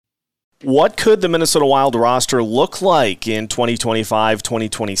What could the Minnesota Wild roster look like in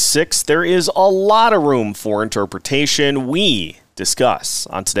 2025-2026? There is a lot of room for interpretation. We discuss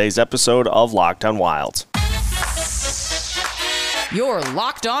on today's episode of Locked On Wild. You're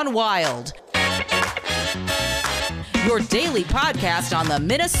Locked On Wild, your daily podcast on the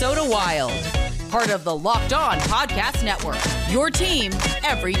Minnesota Wild. Part of the Locked On Podcast Network, your team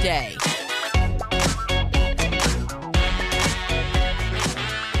every day.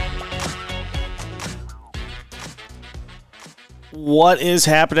 What is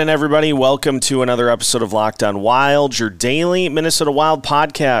happening, everybody? Welcome to another episode of Locked On Wild, your daily Minnesota Wild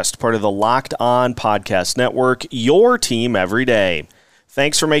podcast, part of the Locked On Podcast Network, your team every day.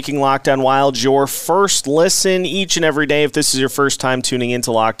 Thanks for making Locked On Wild your first listen each and every day. If this is your first time tuning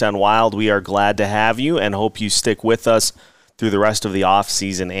into Locked On Wild, we are glad to have you and hope you stick with us through the rest of the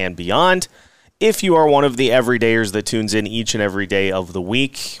offseason and beyond. If you are one of the everydayers that tunes in each and every day of the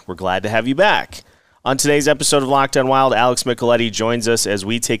week, we're glad to have you back. On today's episode of Locked On Wild, Alex Micheletti joins us as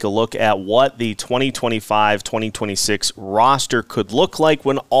we take a look at what the 2025-2026 roster could look like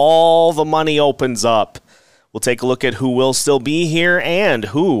when all the money opens up. We'll take a look at who will still be here and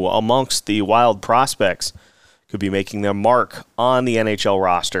who amongst the Wild prospects could be making their mark on the NHL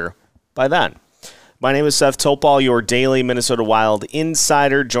roster by then. My name is Seth Topal, your daily Minnesota Wild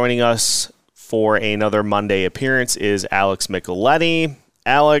insider. Joining us for another Monday appearance is Alex Micheletti.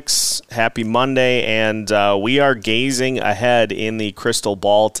 Alex, happy Monday, and we are gazing ahead in the crystal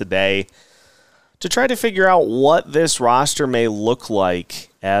ball today to try to figure out what this roster may look like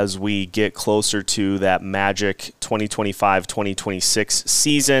as we get closer to that magic 2025-2026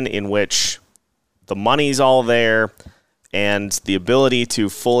 season in which the money's all there and the ability to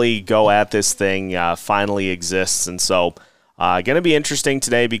fully go at this thing finally exists. And so going to be interesting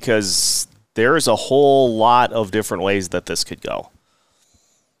today because there's a whole lot of different ways that this could go.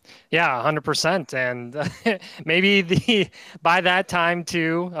 Yeah, 100%. And maybe by that time,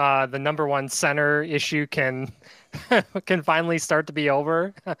 too, the number one center issue can finally start to be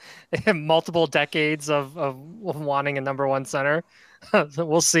over. Multiple decades of wanting a number one center. So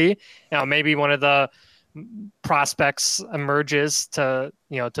we'll see. Maybe one of the prospects emerges to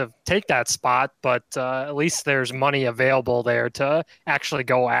take that spot, but at least there's money available there to actually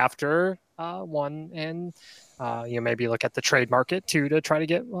go after one and maybe look at the trade market too to try to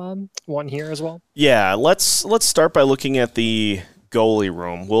get one here as well. Yeah, let's start by looking at the goalie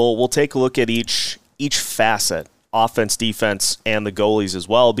room. We'll take a look at each facet, offense, defense, and the goalies as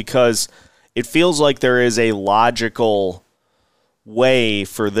well, because it feels like there is a logical way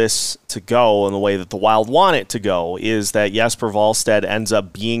for this to go, and the way that the Wild want it to go is that Jesper Wallstedt ends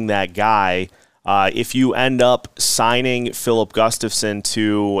up being that guy. If you end up signing Philip Gustafsson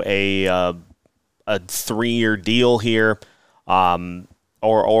to a 3-year deal here,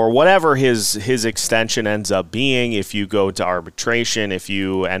 or whatever his extension ends up being, if you go to arbitration, if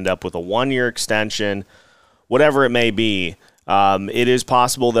you end up with a 1-year extension, whatever it may be, it is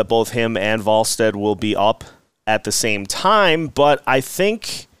possible that both him and Wallstedt will be up at the same time. But I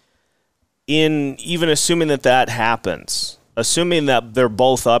think in even assuming that happens, assuming that they're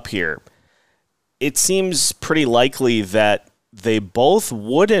both up here, it seems pretty likely that they both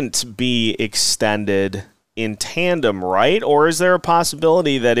wouldn't be extended in tandem, right? Or is there a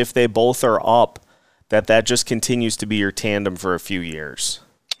possibility that if they both are up, that just continues to be your tandem for a few years?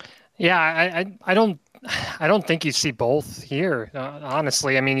 Yeah, I don't think you see both here.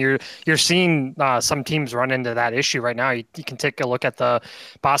 Honestly, I mean, you're seeing some teams run into that issue right now. You can take a look at the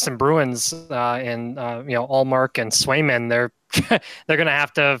Boston Bruins and Ullmark and Swayman. They're going to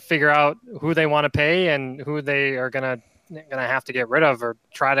have to figure out who they want to pay and who they are going to have to get rid of, or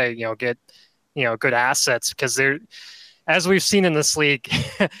try to get good assets, because they're, as we've seen in this league,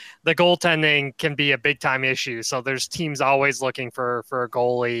 the goaltending can be a big time issue. So there's teams always looking for a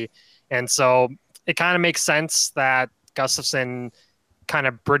goalie, and so it kind of makes sense that Gustafsson kind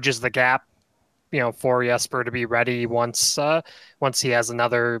of bridges the gap, for Jesper to be ready once he has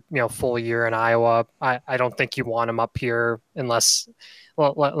another full year in Iowa. I don't think you want him up here unless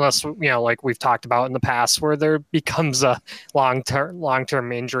like we've talked about in the past, where there becomes a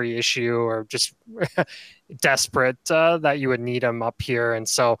long-term injury issue, or just desperate that you would need him up here. And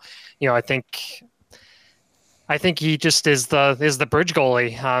so, I think he just is the bridge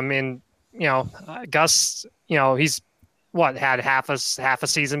goalie. And Gus, he's had half a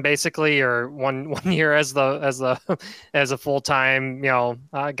season basically, or one year as a full-time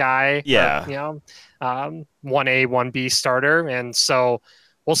guy. Yeah. 1A, 1B starter. And so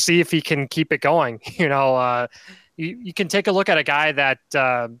we'll see if he can keep it going. You can take a look at a guy that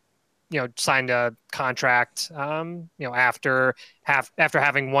signed a contract, after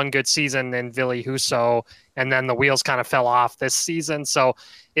having one good season in Ville Husso, and then the wheels kind of fell off this season. So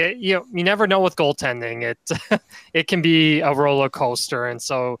you never know with goaltending. It can be a roller coaster, and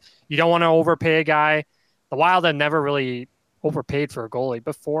so you don't want to overpay a guy. The Wild had never really overpaid for a goalie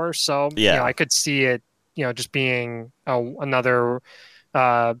before, so I could see it, just being another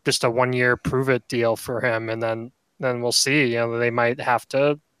just a 1 year prove it deal for him, and then we'll see. They might have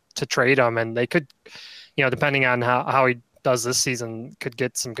to trade him, and they could, depending on how he does this season, could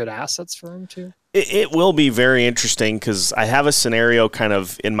get some good assets for him too. It will be very interesting because I have a scenario kind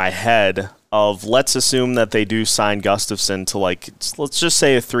of in my head of, let's assume that they do sign Gustafsson to, let's just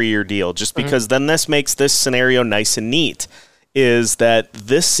say a 3-year deal, just because then this makes this scenario nice and neat, is that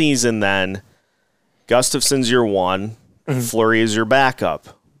this season then Gustafsson's your one, Fleury is your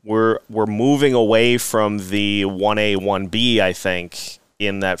backup. We're moving away from the 1A, 1B, I think,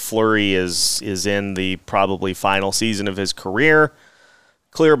 in that Fleury is in the probably final season of his career,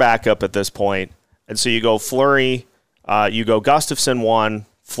 clear backup at this point. And so you go Fleury, you go Gustafsson 1,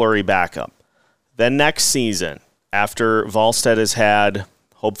 Fleury backup. Then next season, after Wallstedt has had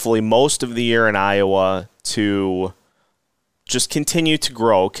hopefully most of the year in Iowa to just continue to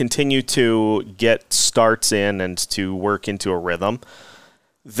grow, continue to get starts in and to work into a rhythm,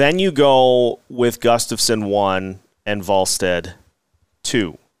 then you go with Gustafsson 1 and Wallstedt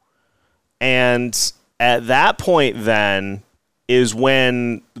 2. And at that point then is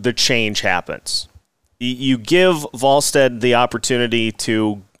when the change happens. You give Wallstedt the opportunity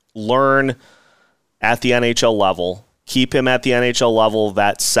to learn at the NHL level, keep him at the NHL level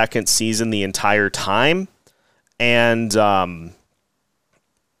that second season the entire time, and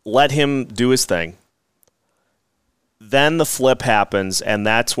let him do his thing. Then the flip happens, and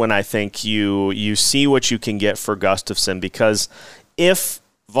that's when I think you see what you can get for Gustafsson, because if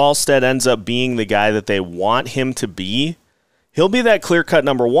Wallstedt ends up being the guy that they want him to be, he'll be that clear-cut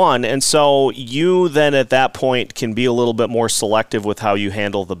number one, and so you then at that point can be a little bit more selective with how you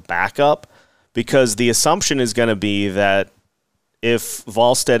handle the backup, because the assumption is going to be that if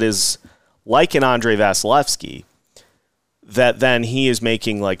Wallstedt is like an Andrei Vasilevsky, that then he is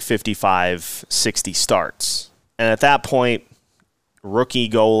making 55, 60 starts. And at that point, rookie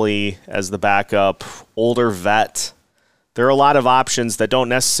goalie as the backup, older vet, there are a lot of options that don't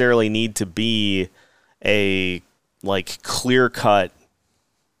necessarily need to be a clear-cut.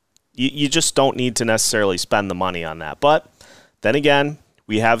 You just don't need to necessarily spend the money on that. But then again,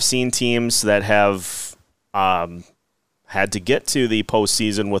 we have seen teams that have had to get to the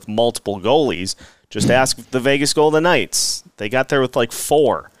postseason with multiple goalies. Just ask the Vegas Golden Knights. They got there with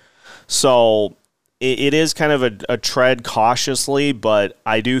 4. So it is kind of a tread cautiously, but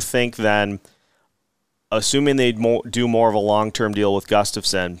I do think then, assuming they do more of a long-term deal with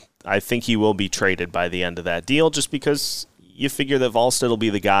Gustafsson, I think he will be traded by the end of that deal, just because you figure that Wallstedt will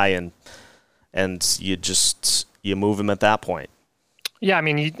be the guy, and you move him at that point. Yeah, I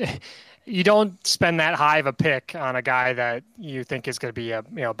mean, you don't spend that high of a pick on a guy that you think is going to be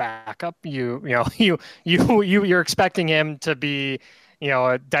a backup. You're expecting him to be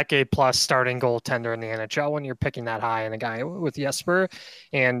a decade plus starting goaltender in the NHL when you're picking that high in a guy with Jesper.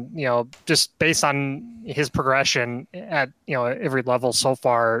 And just based on his progression at every level so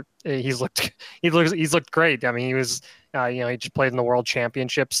far, he's looked great. I mean, he was he just played in the World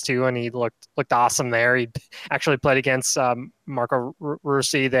Championships too, and he looked awesome there. He actually played against Marco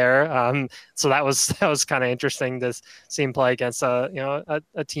Rossi there, so that was kind of interesting to see him play against a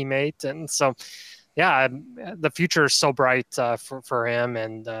teammate. And so, yeah, the future is so bright for him,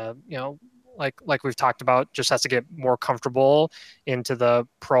 and like we've talked about, just has to get more comfortable into the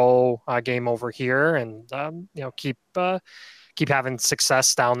pro game over here, and keep having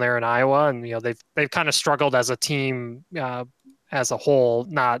success down there in Iowa. And they've kind of struggled as a team as a whole,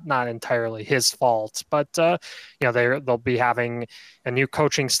 not entirely his fault, but they'll be having a new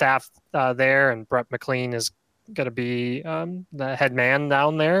coaching staff there, and Brett McLean is going to be the head man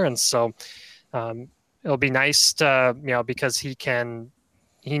down there, and so it'll be nice to because he can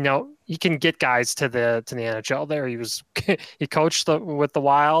get guys to the NHL there. He coached with the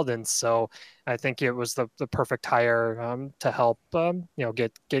Wild, and so I think it was the perfect hire to help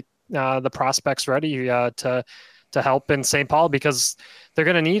get the prospects ready to help in St. Paul, because they're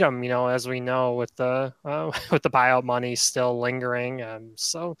going to need them, as we know, with the buyout money still lingering.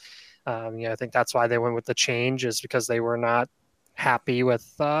 So I think that's why they went with the change, is because they were not happy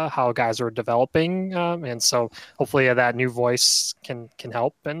with how guys were developing, and so hopefully that new voice can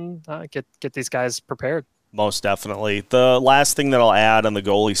help and get these guys prepared. Most definitely. The last thing that I'll add on the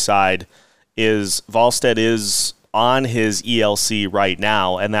goalie side is Wallstedt is on his ELC right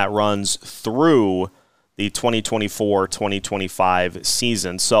now, and that runs through the 2024-2025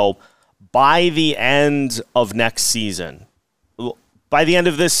 season. So by the end of next season, by the end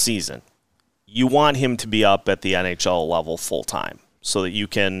of this season, you want him to be up at the NHL level full-time so that you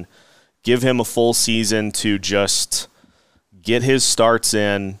can give him a full season to just get his starts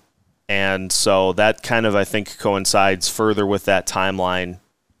in. And so that kind of, I think, coincides further with that timeline,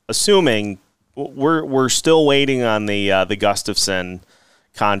 assuming we're still waiting on the Gustafson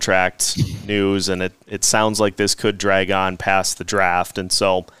contract news, and it sounds like this could drag on past the draft. And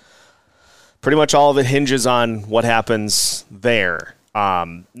so pretty much all of it hinges on what happens there.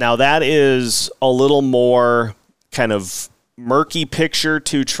 Now, that is a little more kind of murky picture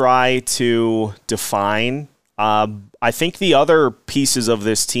to try to define. I think the other pieces of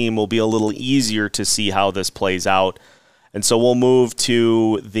this team will be a little easier to see how this plays out. And so we'll move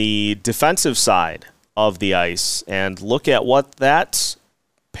to the defensive side of the ice and look at what that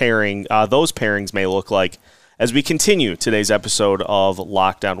pairing, those pairings may look like as we continue today's episode of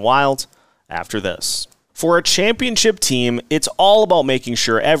Locked On Wild after this. For a championship team, it's all about making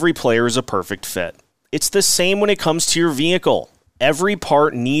sure every player is a perfect fit. It's the same when it comes to your vehicle. Every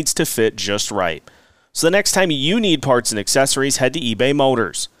part needs to fit just right. So the next time you need parts and accessories, head to eBay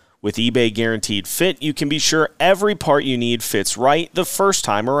Motors. With eBay Guaranteed Fit, you can be sure every part you need fits right the first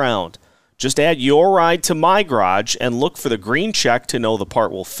time around. Just add your ride to My Garage and look for the green check to know the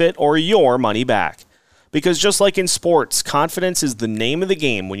part will fit or your money back. Because just like in sports, confidence is the name of the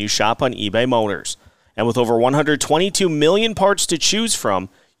game when you shop on eBay Motors. And with over 122 million parts to choose from,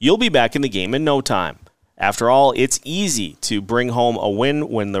 you'll be back in the game in no time. After all, it's easy to bring home a win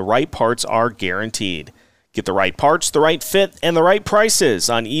when the right parts are guaranteed. Get the right parts, the right fit, and the right prices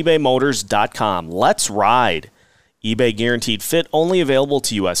on ebaymotors.com. Let's ride. eBay Guaranteed Fit only available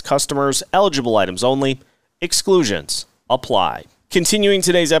to U.S. customers. Eligible items only. Exclusions apply. Continuing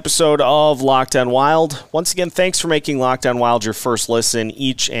today's episode of Locked On Wild. Once again, thanks for making Locked On Wild your first listen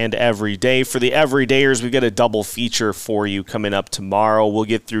each and every day. For the everydayers, we've got a double feature for you coming up tomorrow. We'll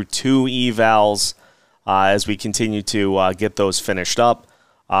get through 2 evals as we continue to get those finished up.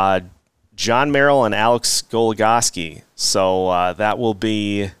 John Merrill and Alex Goligoski. So that will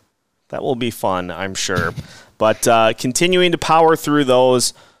be fun, I'm sure. But continuing to power through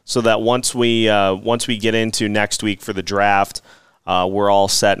those so that once we get into next week for the draft, we're all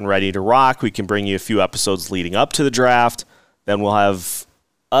set and ready to rock. We can bring you a few episodes leading up to the draft. Then we'll have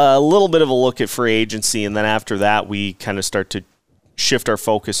a little bit of a look at free agency, and then after that, we kind of start to shift our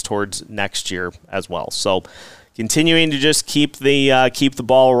focus towards next year as well. So continuing to just keep the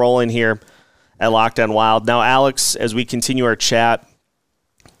ball rolling here at Locked On Wild. Now, Alex, as we continue our chat,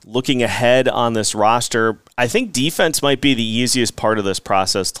 looking ahead on this roster, I think defense might be the easiest part of this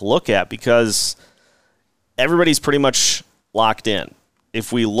process to look at because everybody's pretty much locked in.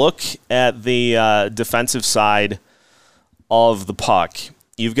 If we look at the defensive side of the puck,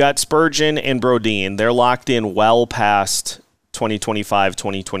 you've got Spurgeon and Brodin. They're locked in well past 2025,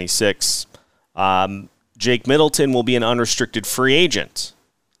 2026. Jake Middleton will be an unrestricted free agent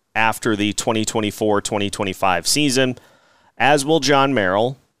after the 2024-2025 season, as will John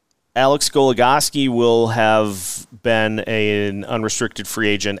Merrill. Alex Goligoski will have been an unrestricted free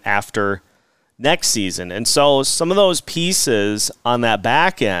agent after next season. And so some of those pieces on that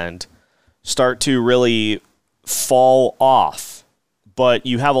back end start to really fall off. But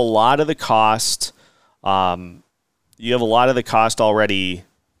you have a lot of the cost. Already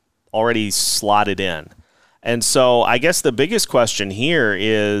slotted in. And so I guess the biggest question here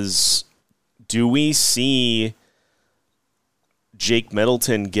is, do we see Jake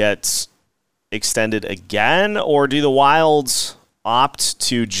Middleton get extended again, or do the Wilds opt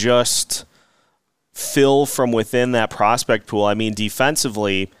to just fill from within that prospect pool? I mean,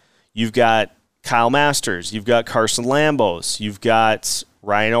 defensively, you've got Kyle Masters, you've got Carson Lambos, you've got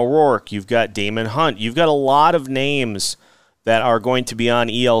Ryan O'Rourke, you've got Damon Hunt. You've got a lot of names that are going to be on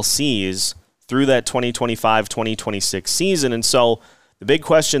ELCs through that 2025-2026 season. And so the big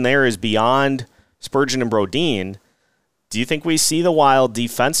question there is, beyond Spurgeon and Brodin, do you think we see the Wild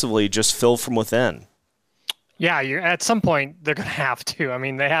defensively just fill from within? Yeah, at some point they're going to have to. I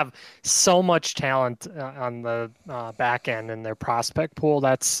mean, they have so much talent on the back end in their prospect pool.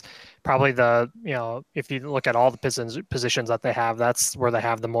 That's probably if you look at all the positions that they have, that's where they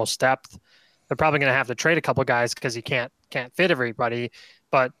have the most depth. They're probably going to have to trade a couple guys because you can't fit everybody.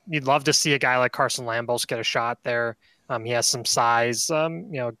 But you'd love to see a guy like Carson Lambos get a shot there. He has some size,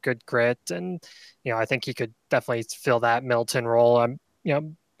 good grit, and I think he could definitely fill that Middleton role.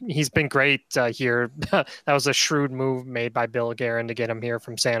 he's been great here. That was a shrewd move made by Bill Guerin to get him here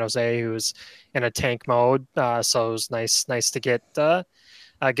from San Jose, who's in a tank mode. So it was nice to get a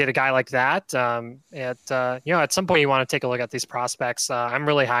guy like that. At some point you want to take a look at these prospects. I'm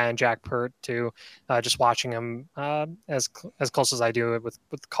really high on Jack Pert too. Just watching him as close as I do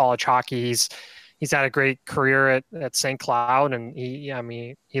with college hockey. He's had a great career at St. Cloud, and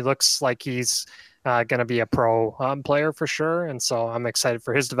he looks like he's going to be a pro player for sure. And so I'm excited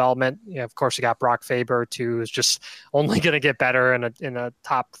for his development. Of course, you got Brock Faber too, who's just only going to get better in a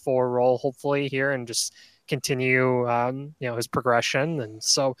top 4 role, hopefully here, and just continue, his progression. And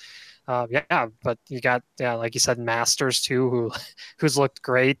so, but you got, like you said, Masters too, who's looked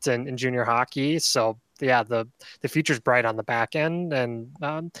great in junior hockey. So the future's bright on the back end, and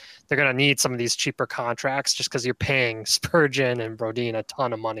they're going to need some of these cheaper contracts just because you're paying Spurgeon and Brodin a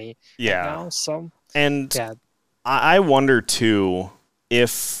ton of money. Yeah. Right now, so, and I wonder too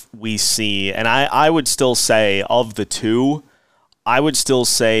if we see, and I would still say of the two, I would still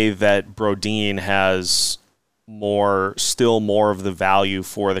say that Brodin has still more of the value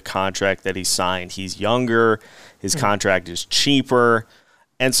for the contract that he signed. He's younger, his contract is cheaper.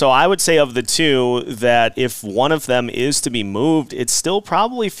 And so I would say of the two that if one of them is to be moved, it still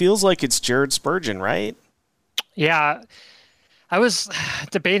probably feels like it's Jared Spurgeon, right? Yeah, I was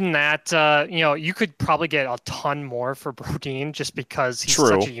debating that. You could probably get a ton more for Brodin just because he's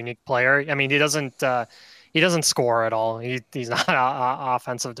such a unique player. I mean, he doesn't score at all. He's not an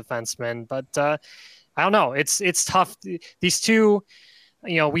offensive defenseman, but I don't know. It's tough. These two,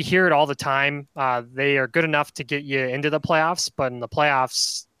 we hear it all the time. They are good enough to get you into the playoffs, but in the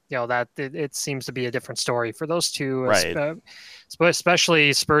playoffs, that it seems to be a different story for those two. Right.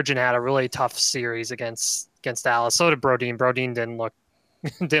 Especially Spurgeon had a really tough series against Dallas. So did Brodin. Brodin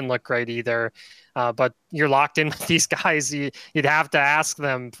didn't look great either. But you're locked in with these guys. You'd have to ask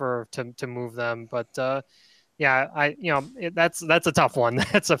them to move them. But that's a tough one.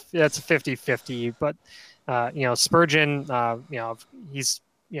 That's a 50-50. But Spurgeon, he's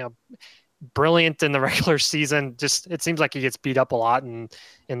brilliant in the regular season. Just it seems like he gets beat up a lot in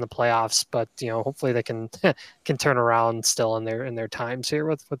the playoffs. But hopefully they can turn around still in their times here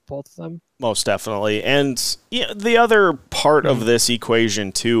with both of them. Most definitely. And the other part of this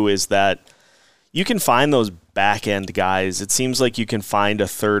equation too is that you can find those back end guys. It seems like you can find a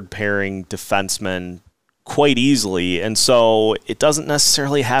third pairing defenseman quite easily, and so it doesn't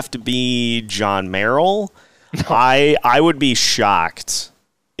necessarily have to be John Merrill. No. I would be shocked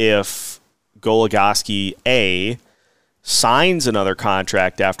if Goligoski signs another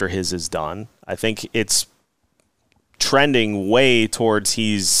contract after his is done. I think it's trending way towards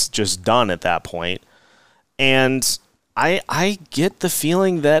he's just done at that point. And I get the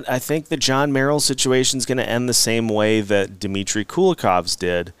feeling that I think the John Merrill situation is going to end the same way that Dmitry Kulikov's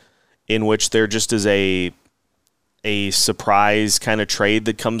did, in which there just is a surprise kind of trade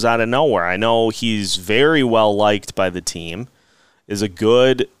that comes out of nowhere. I know he's very well liked by the team, is a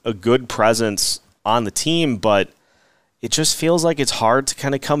good presence on the team, but it just feels like it's hard to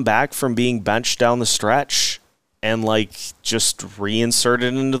kind of come back from being benched down the stretch and just reinsert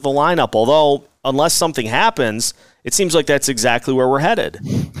it into the lineup. Although, unless something happens, it seems like that's exactly where we're headed.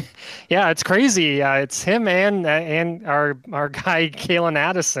 Yeah, it's crazy. It's him and our guy Kalen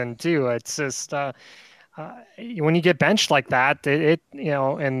Addison too. It's just when you get benched like that,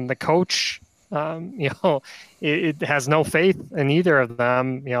 and the coach, it has no faith in either of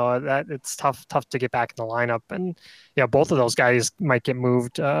them. That it's tough to get back in the lineup, and both of those guys might get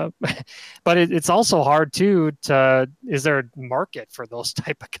moved. But it's also hard too. Is there a market for those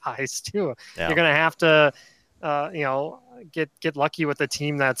type of guys too? Yeah. You're gonna have to, get lucky with a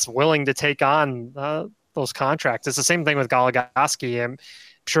team that's willing to take on those contracts. It's the same thing with Goligoski. I'm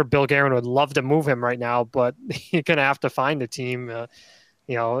sure Bill Guerin would love to move him right now, but you're gonna have to find a team.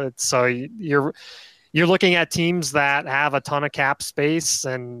 So you're looking at teams that have a ton of cap space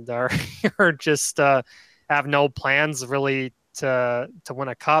and are just have no plans really to win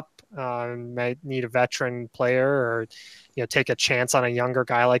a cup. Might need a veteran player or take a chance on a younger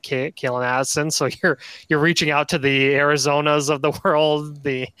guy like Kalen Addison. So you're reaching out to the Arizonas of the world,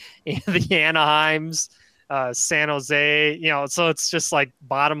 the Anaheims, San Jose. So it's just like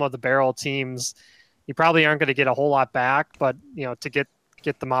bottom of the barrel teams. You probably aren't going to get a whole lot back, but to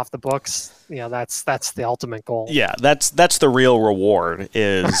get them off the books, that's the ultimate goal. Yeah, that's the real reward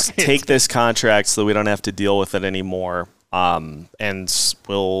is right. Take this contract so that we don't have to deal with it anymore. And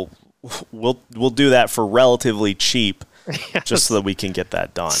we'll do that for relatively cheap, just so that we can get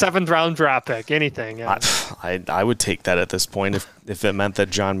that done. 7th round draft pick, anything. Yeah. I would take that at this point if it meant that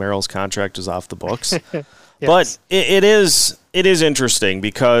John Merrill's contract is off the books. But it is interesting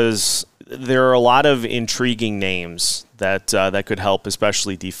because there are a lot of intriguing names that could help,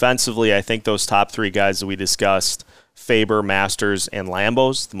 especially defensively. I think those top three guys that we discussed, Faber, Masters, and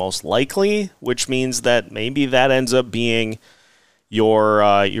Lambos, the most likely, which means that maybe that ends up being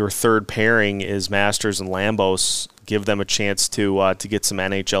your third pairing is Masters and Lambos. Give them a chance to get some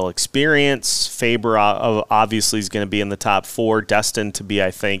NHL experience. Faber obviously is going to be in the top four, destined to be,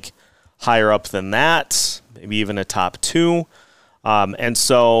 I think, higher up than that, maybe even a top two. And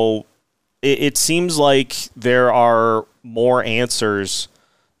so it seems like there are more answers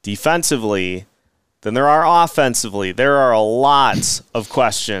defensively than there are offensively. There are a lot of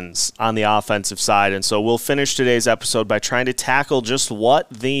questions on the offensive side, and so we'll finish today's episode by trying to tackle just what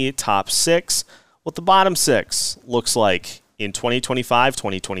the top six, what the bottom six looks like in 2025,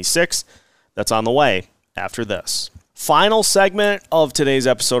 2026. That's on the way after this. Final segment of today's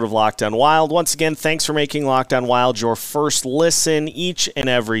episode of Locked On Wild. Once again, thanks for making Locked On Wild your first listen each and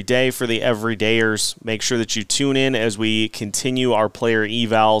every day. For the everydayers, make sure that you tune in as we continue our player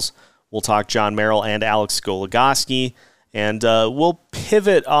evals. We'll talk John Merrill and Alex Goligoski, and we'll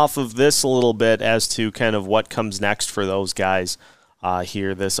pivot off of this a little bit as to kind of what comes next for those guys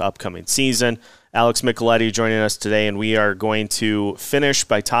here this upcoming season. Alex Micheletti joining us today, and we are going to finish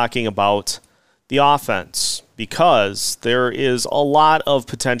by talking about the offense, because there is a lot of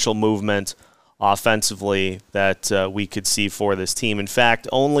potential movement offensively that we could see for this team. In fact,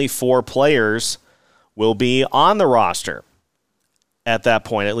 only 4 players will be on the roster at that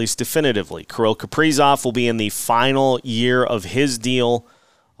point, at least definitively. Kirill Kaprizov will be in the final year of his deal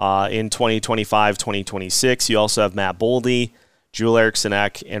in 2025-2026. You also have Matt Boldy, Joel Eriksson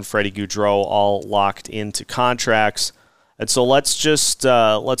Ek, and Freddie Gaudreau all locked into contracts. And so let's just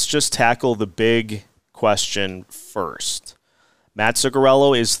tackle the big question first. Matt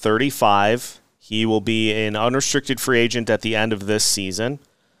Zuccarello is 35. He will be an unrestricted free agent at the end of this season.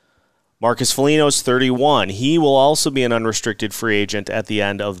 Marcus Foligno is 31. He will also be an unrestricted free agent at the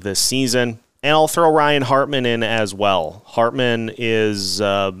end of this season. And I'll throw Ryan Hartman in as well. Hartman is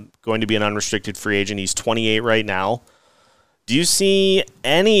going to be an unrestricted free agent. He's 28 right now. Do you see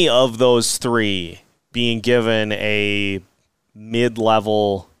any of those three being given a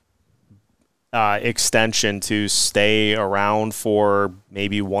mid-level extension to stay around for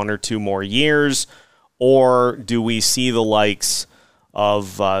maybe 1 or 2 more years? Or do we see the likes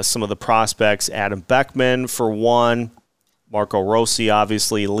of some of the prospects, Adam Beckman for one, Marco Rossi,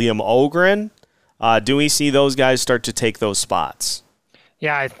 obviously, Liam Ogren? Do we see those guys start to take those spots?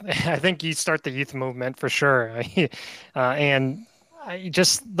 Yeah, I think you start the youth movement for sure. And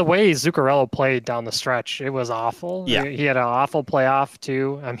just the way Zuccarello played down the stretch, it was awful. Yeah. He had an awful playoff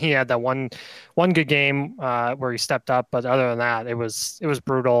too. He had that one good game where he stepped up, but other than that, it was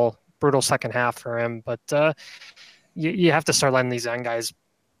brutal second half for him. But you have to start letting these young guys,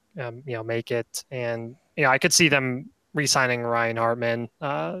 make it. And I could see them re-signing Ryan Hartman,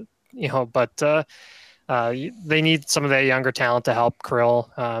 but they need some of that younger talent to help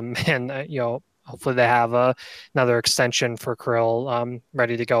Kirill, and hopefully they have another extension for Kirill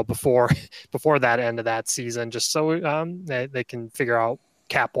ready to go before that end of that season, just so they can figure out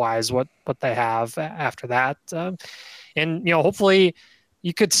cap wise what they have after that, and hopefully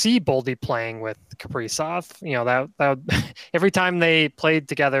you could see Boldy playing with Kaprizov. That every time they played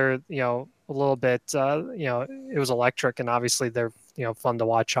together, a little bit, it was electric, and obviously they're fun to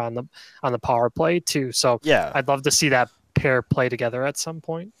watch on the power play too. So yeah, I'd love to see that pair play together at some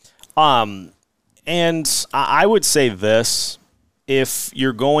point. And I would say this: if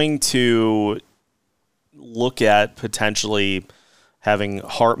you're going to look at potentially having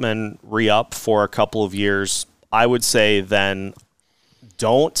Hartman re-up for a couple of years, I would say then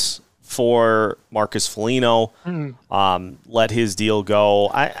don't for Marcus Foligno. Let his deal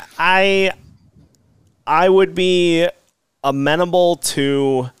go. I would be amenable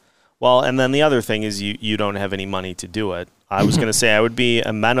to, well, and then the other thing is you don't have any money to do it. I was going to say I would be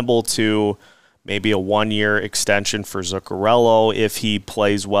amenable to maybe a 1-year extension for Zuccarello if he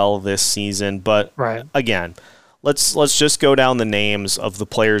plays well this season. But right. Again, let's just go down the names of the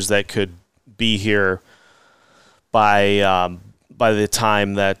players that could be here by the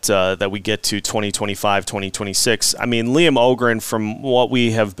time that we get to 2025, 2026. I mean, Liam Ogren, from what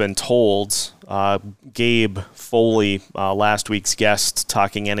we have been told, Gabe Foley, last week's guest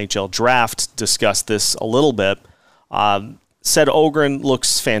talking NHL draft, discussed this a little bit, said Ogren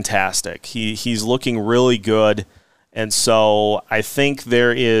looks fantastic. He's looking really good, and so I think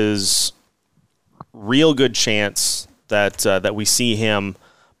there is real good chance that we see him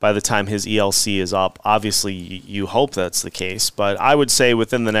by the time his ELC is up. Obviously, you hope that's the case, but I would say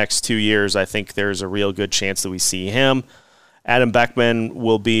within the next 2 years, I think there's a real good chance that we see him. Adam Beckman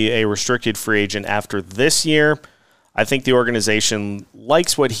will be a restricted free agent after this year. I think the organization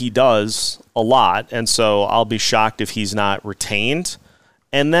likes what he does a lot, and so I'll be shocked if he's not retained.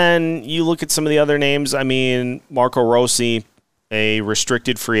 And then you look at some of the other names. I mean, Marco Rossi, a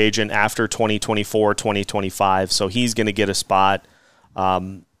restricted free agent after 2024, 2025, so he's going to get a spot.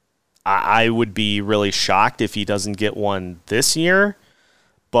 I would be really shocked if he doesn't get one this year,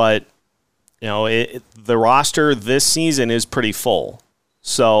 but the roster this season is pretty full.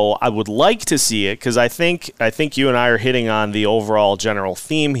 So I would like to see it because I think you and I are hitting on the overall general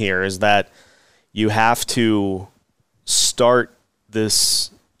theme here is that you have to start this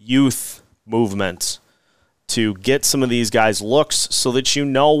youth movement to get some of these guys looks so that you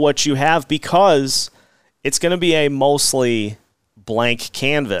know what you have, because it's going to be a mostly blank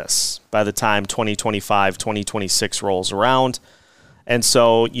canvas by the time 2025, 2026 rolls around. And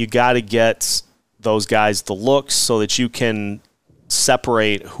so you got to get those guys the looks so that you can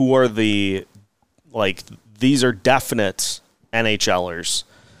separate who are these are definite NHLers.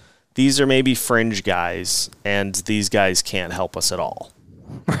 These are maybe fringe guys, and these guys can't help us at all.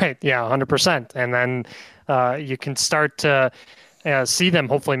 Right. Yeah, 100%. And then you can start to see them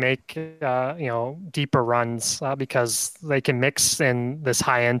hopefully make deeper runs because they can mix in this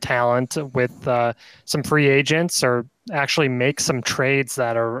high-end talent with some free agents, or actually make some trades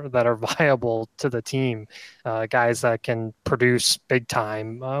that are viable to the team. Guys that can produce big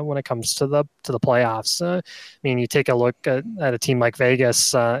time when it comes to the playoffs. I mean, you take a look at a team like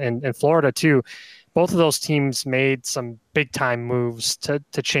Vegas in Florida too. Both of those teams made some big time moves to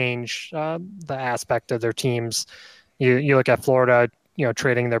change the aspect of their teams. You look at Florida,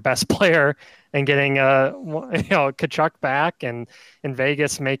 trading their best player and getting Tkachuk back, and in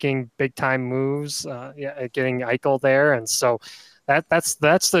Vegas making big time moves, getting Eichel there, and so that's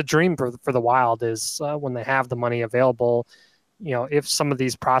the dream for the Wild is when they have the money available. If some of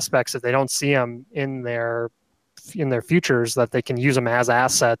these prospects, if they don't see them in their futures, that they can use them as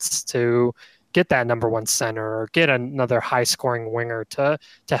assets to get that number one center or get another high scoring winger to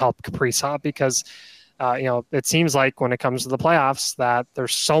help Kaprizov, because it seems like when it comes to the playoffs that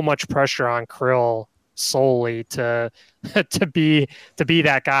there's so much pressure on Krill solely to be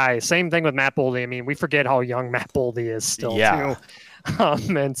that guy. Same thing with Matt Boldy. I mean, we forget how young Matt Boldy is still too.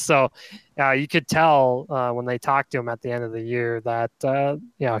 And so you could tell when they talked to him at the end of the year that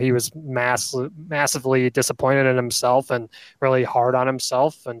he was massively disappointed in himself and really hard on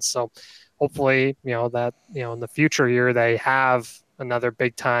himself. And so hopefully, that in the future year they have another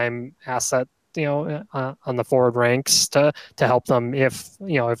big time asset on the forward ranks to help them if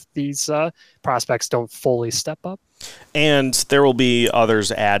these prospects don't fully step up. And there will be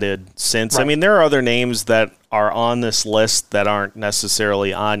others added since. Right. I mean, there are other names that are on this list that aren't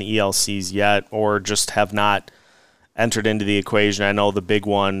necessarily on ELCs yet or just have not entered into the equation. I know the big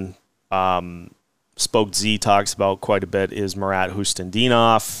one Spoke Z talks about quite a bit is Marat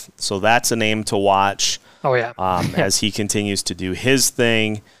Hustendinov. So that's a name to watch. Oh, yeah. As he continues to do his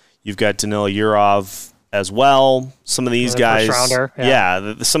thing. You've got Danila Yurov as well. Some of these guys,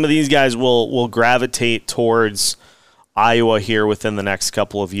 some of these guys will gravitate towards Iowa here within the next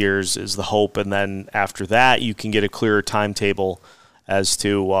couple of years is the hope. And then after that, you can get a clearer timetable as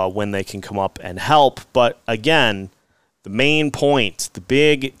to when they can come up and help. But again, the main point, the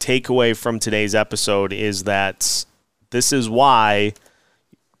big takeaway from today's episode is that this is why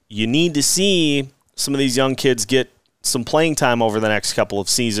you need to see some of these young kids get some playing time over the next couple of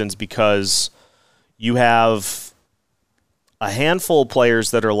seasons, because you have a handful of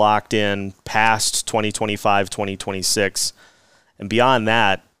players that are locked in past 2025, 2026, and beyond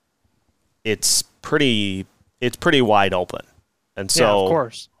that, it's pretty wide open. And so, of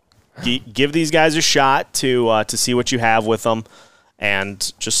course, give these guys a shot to see what you have with them,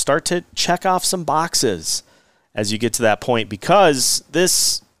 and just start to check off some boxes as you get to that point, because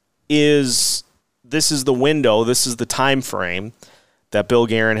this is the window, this is the time frame that Bill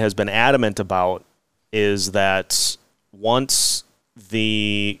Guerin has been adamant about, is that once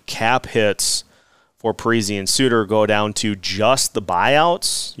the cap hits for Parise and Suter go down to just the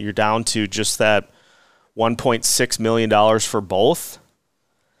buyouts, you're down to just that $1.6 million for both,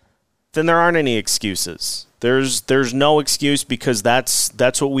 then there aren't any excuses. There's no excuse, because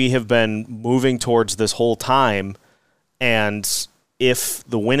that's what we have been moving towards this whole time. And if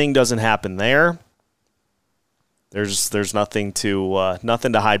the winning doesn't happen there, there's nothing to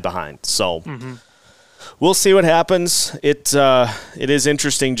hide behind. So We'll see what happens. It is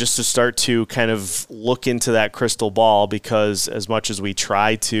interesting just to start to kind of look into that crystal ball, because as much as we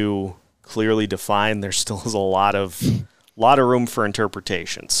try to clearly define, there still is a lot of room for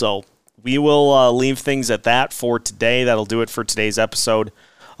interpretation. So we will leave things at that for today. That'll do it for today's episode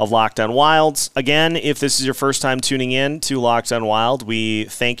of Locked on Wilds. Again, if this is your first time tuning in to Locked on Wild, we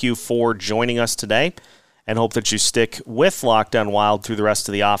thank you for joining us today and hope that you stick with Locked on Wild through the rest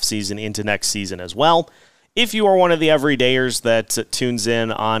of the offseason into next season as well. If you are one of the everydayers that tunes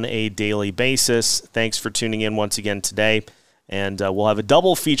in on a daily basis, thanks for tuning in once again today. And we'll have a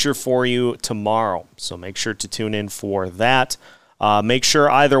double feature for you tomorrow, so make sure to tune in for that. Make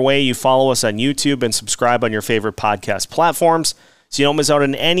sure either way you follow us on YouTube and subscribe on your favorite podcast platforms so you don't miss out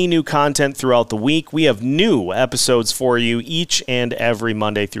on any new content throughout the week. We have new episodes for you each and every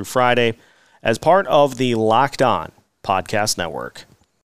Monday through Friday as part of the Locked On Podcast Network.